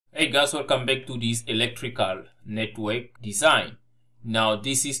Hey guys, welcome back to this electrical network design. Now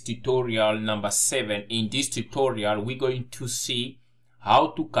this is tutorial number 7. In this tutorial we're going to see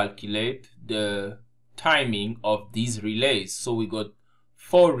how to calculate the timing of these relays. So we got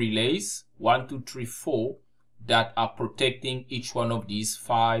 4 relays, 1, 2, 3, 4, that are protecting each one of these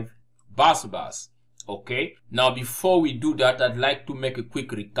 5 bus bars. Okay, now before we do that, I'd like to make a quick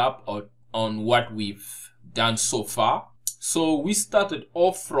recap on what we've done so far. So we started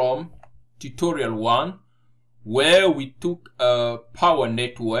off from tutorial 1, where we took a power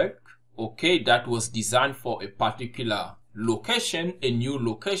network, okay, that was designed for a particular location, a new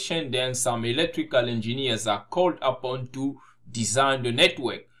location. Then some electrical engineers are called upon to design the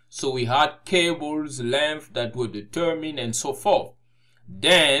network. So we had cables, length that were determined and so forth.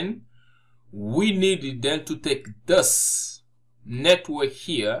 Then we needed then to take this network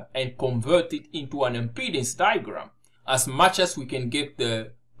here and convert it into an impedance diagram. As much as we can get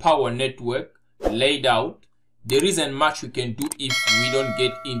the power network laid out, there isn't much we can do if we don't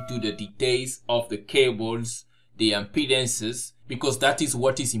get into the details of the cables, the impedances, because that is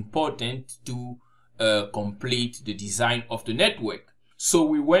what is important to complete the design of the network. So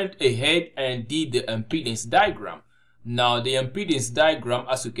we went ahead and did the impedance diagram. Now the impedance diagram,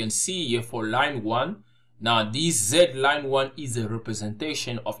 as you can see here for line 1, now this Z line 1 is a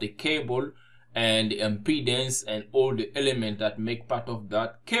representation of the cable and the impedance and all the elements that make part of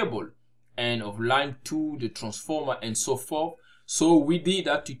that cable, and of line 2 the transformer and so forth. So we did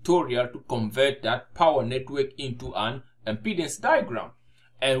a tutorial to convert that power network into an impedance diagram,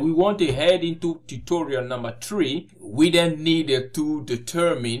 and we went ahead into tutorial number 3. We then needed to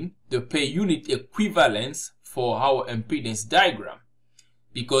determine the per unit equivalence for our impedance diagram,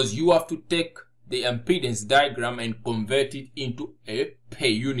 because you have to take the impedance diagram and convert it into a per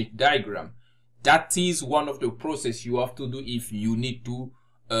unit diagram. That is one of the process you have to do if you need to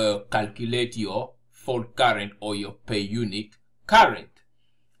calculate your fault current or your per unit current.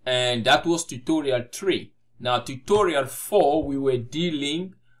 And that was tutorial 3. Now tutorial 4, we were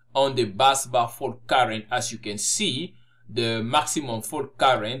dealing on the bus bar fault current. As you can see, the maximum fault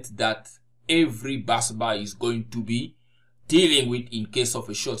current that every bus bar is going to be dealing with in case of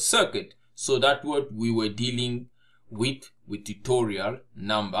a short circuit. So that's what we were dealing with tutorial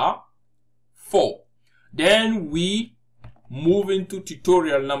number 4. Then we move into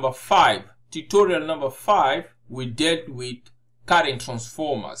tutorial number 5. Tutorial number 5, we dealt with current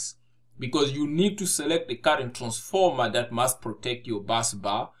transformers, because you need to select a current transformer that must protect your bus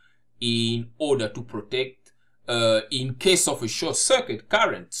bar in order to protect in case of a short circuit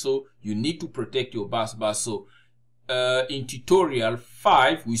current. So you need to protect your bus bar. So in tutorial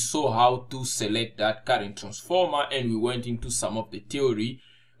 5 we saw how to select that current transformer, and we went into some of the theory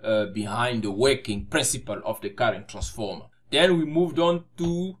behind the working principle of the current transformer. Then we moved on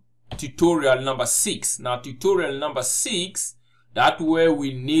to tutorial number 6. Now tutorial number 6, that's where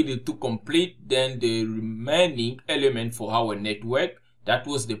we needed to complete then the remaining element for our network. That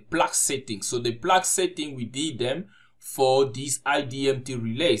was the plug setting. So the plug setting, we did them for these IDMT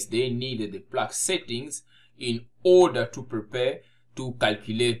relays. They needed the plug settings in order to prepare to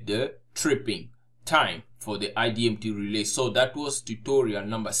calculate the tripping time for the IDMT relay. So that was tutorial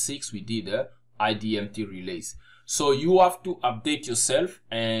number 6. We did the IDMT relays. So you have to update yourself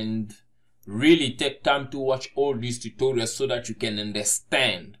and really take time to watch all these tutorials so that you can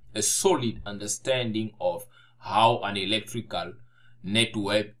understand a solid understanding of how an electrical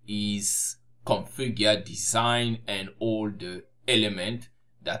network is configured, designed, and all the elements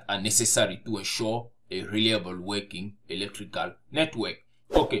that are necessary to ensure a reliable working electrical network.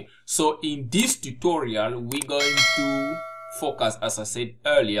 Okay, so in this tutorial we're going to focus, as I said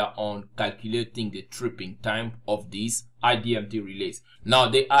earlier, on calculating the tripping time of these IDMT relays. Now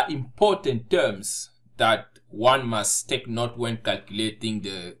there are important terms that one must take note when calculating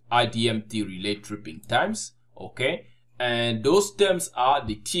the IDMT relay tripping times, okay, and those terms are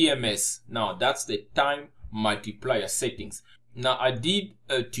the TMS. Now that's the time multiplier settings. Now I did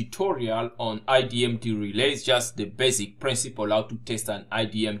a tutorial on IDMT relays, just the basic principle how to test an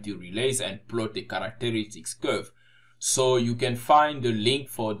IDMT relays and plot the characteristics curve. So you can find the link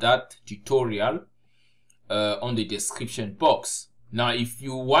for that tutorial on the description box. Now if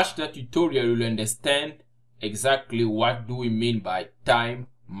you watch that tutorial, you'll understand exactly what do we mean by time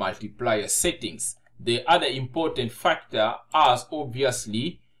multiplier settings. The other important factor is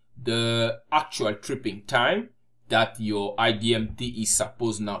obviously the actual tripping time that your IDMT is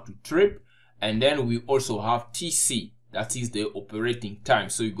supposed now to trip, and then we also have TC, that is the operating time.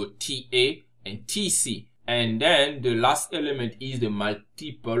 So you got TA and TC, and then the last element is the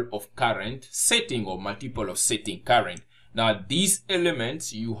multiple of current setting or multiple of setting current. Now these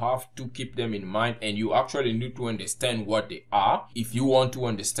elements, you have to keep them in mind, and you actually need to understand what they are if you want to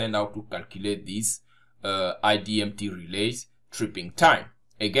understand how to calculate these IDMT relays tripping time.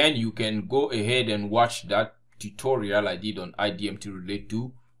 Again, you can go ahead and watch that tutorial I did on IDMT relay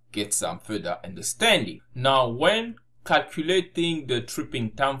to get some further understanding. Now, when calculating the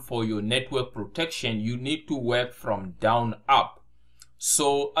tripping time for your network protection, you need to work from down up.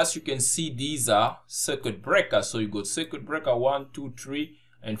 So as you can see, these are circuit breakers. So you got circuit breaker 1, 2, 3,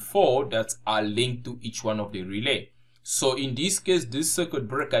 and 4 that are linked to each one of the relay. So in this case, this circuit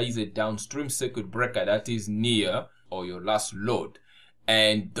breaker is a downstream circuit breaker that is near or your last load.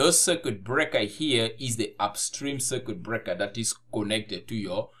 And the circuit breaker here is the upstream circuit breaker that is connected to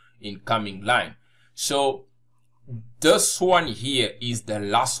your incoming line. So this one here is the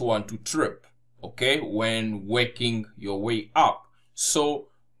last one to trip, okay, when working your way up. So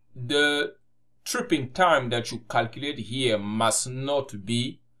the tripping time that you calculate here must not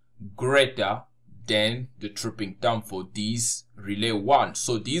be greater than the tripping time for this relay 1.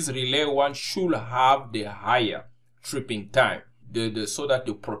 So this relay 1 should have the higher tripping time, so that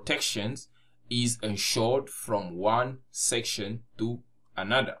the protections is ensured from one section to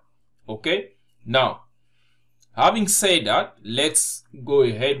another. Okay, now having said that, let's go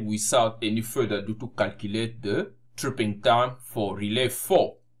ahead without any further ado to calculate the tripping time for relay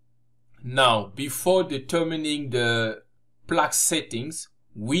 4. Now, before determining the plug settings,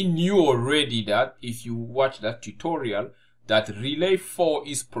 we knew already that if you watch that tutorial, that relay 4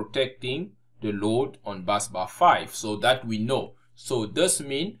 is protecting the load on bus bar 5. So that we know. So this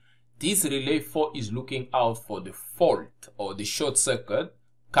means this relay 4 is looking out for the fault or the short circuit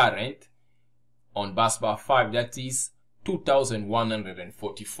current on bus bar 5, that is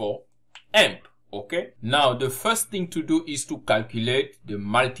 2144 amp. Okay, now the first thing to do is to calculate the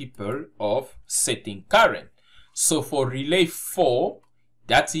multiple of setting current. So for relay 4,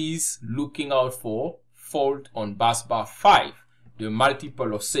 that is looking out for fault on bus bar 5, the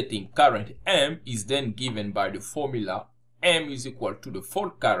multiple of setting current M is then given by the formula M is equal to the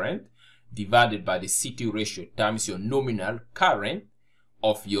fault current divided by the CT ratio times your nominal current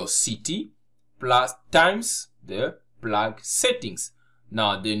of your CT plus times the plug settings.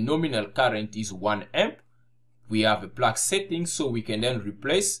 Now the nominal current is 1 amp. We have a plug setting, so we can then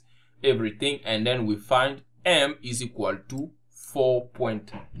replace everything, and then we find M is equal to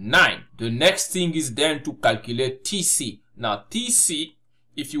 4.9. The next thing is then to calculate TC. Now TC,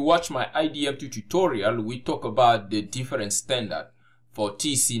 if you watch my IDMT tutorial, we talk about the different standard for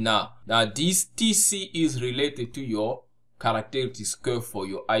TC now. Now this TC is related to your characteristics curve for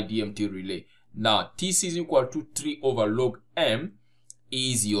your IDMT relay. Now TC is equal to 3 over log M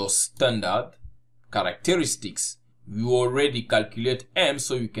is your standard characteristics. You already calculate M,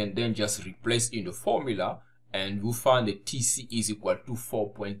 so you can then just replace in the formula, and you find the TC is equal to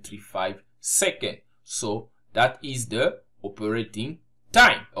 4.35 seconds. So that is the operating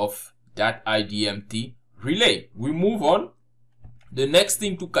time of that IDMT relay. We move on. The next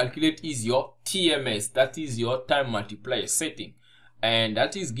thing to calculate is your TMS, that is your time multiplier setting, and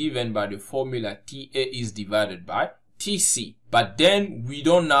that is given by the formula TA is divided by TC. But then we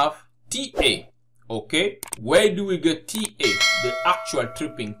don't have TA. Okay, where do we get TA? The actual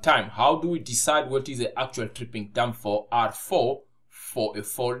tripping time. How do we decide what is the actual tripping time for R4 for a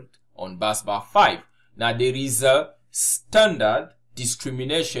fault on bus bar 5? Now there is a standard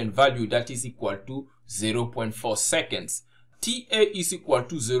discrimination value that is equal to 0.4 seconds. TA is equal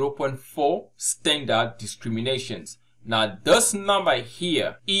to 0.4 standard discriminations. Now this number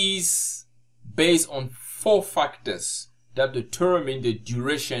here is based on 4 factors that determine the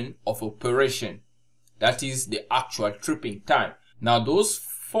duration of operation. That is the actual tripping time. Now those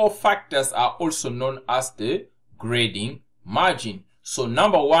 4 factors are also known as the grading margin. So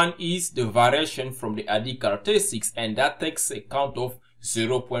number 1 is the variation from the ID characteristics, and that takes account of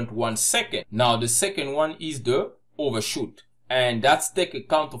 0.1 second. Now the second one is the overshoot, and that's take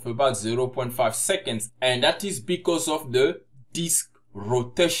account of about 0.5 seconds, and that is because of the disk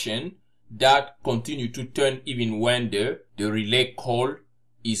rotation that continue to turn even when the relay call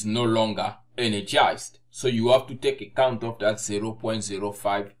is no longer energized. So you have to take account of that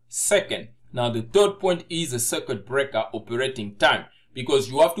 0.05 second. Now the third point is the circuit breaker operating time, because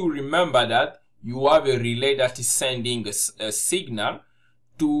you have to remember that you have a relay that is sending a signal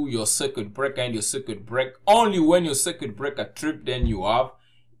to your circuit breaker, and your circuit break only when your circuit breaker trip, then you have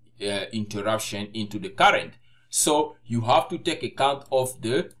interruption into the current. So you have to take account of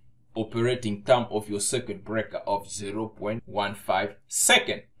the operating time of your circuit breaker of 0.15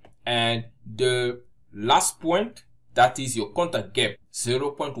 second. And the last point, that is your contact gap,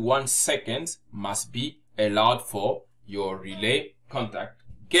 0.1 seconds must be allowed for your relay contact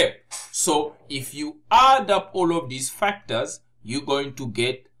gap. So if you add up all of these factors, you're going to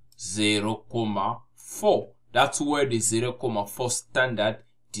get 0,4. That's where the 0,4 standard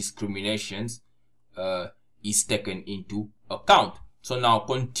discriminations is taken into account. So now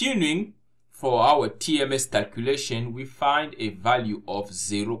continuing for our TMS calculation, we find a value of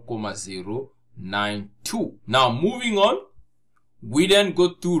 0,092. Now moving on, we then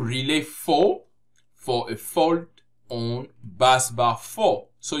go to relay 4 for a fault on bus bar 4.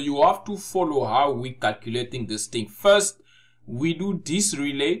 So you have to follow how we calculating this thing. First, we do this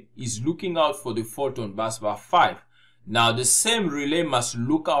relay is looking out for the fault on bus bar 5. Now the same relay must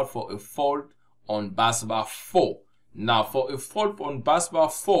look out for a fault on bus bar 4. Now for a fault on bus bar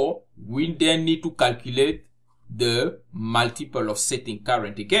 4, we then need to calculate the multiple of setting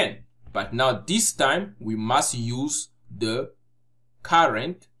current again. But now this time we must use the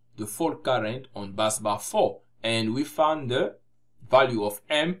current, the fault current on bus bar 4. And we found the value of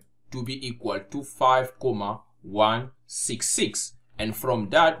M to be equal to 5,166. And from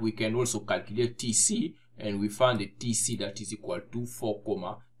that we can also calculate TC, and we found the TC that is equal to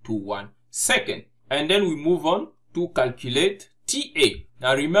 4,21 seconds. And then we move on to calculate TA.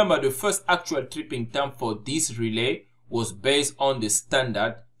 Now remember, the first actual tripping time for this relay was based on the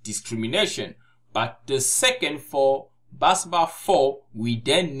standard discrimination, but the second for bus bar 4, we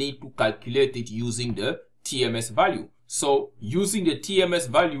then need to calculate it using the TMS value. So using the TMS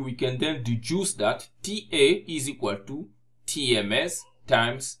value, we can then deduce that TA is equal to TMS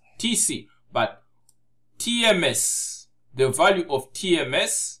times TC. But TMS, the value of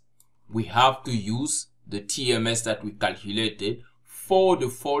TMS, we have to use the TMS that we calculated for the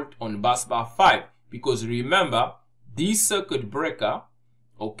fault on bus bar 5. Because remember, this circuit breaker,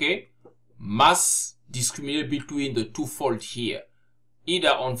 okay, must discriminate between the two faults here, either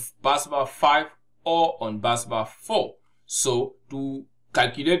on bus bar 5 or on bus bar 4. So to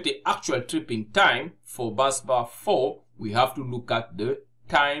calculate the actual tripping time for bus bar 4, we have to look at the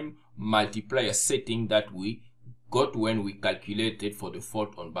time multiplier setting that we got when we calculated for the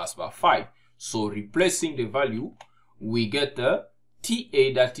fault on bus bar 5. So replacing the value, we get a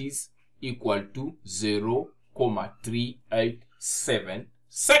TA that is equal to 0,387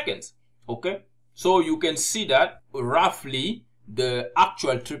 seconds. Okay, so you can see that roughly the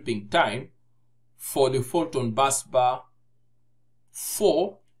actual tripping time for the fault on bus bar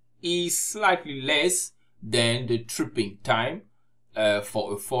 4 is slightly less than the tripping time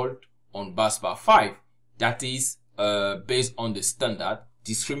for a fault on bus bar 5. That is based on the standard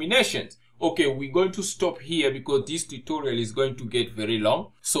discriminations. Okay, we're going to stop here because this tutorial is going to get very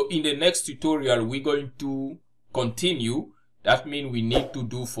long. So in the next tutorial, we're going to continue. That means we need to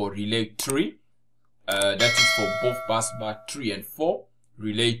do for relay 3. That is for both bus bar 3 and 4.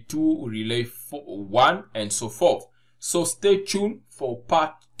 Relay 2, relay 1, and so forth. So stay tuned for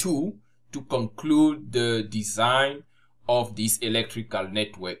part 2 to conclude the design of this electrical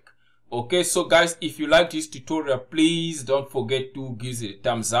network. Okay, so guys, if you like this tutorial, please don't forget to give it a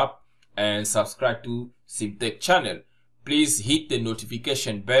thumbs up and subscribe to CMTEQ channel. Please hit the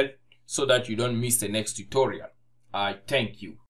notification bell so that you don't miss the next tutorial. I thank you.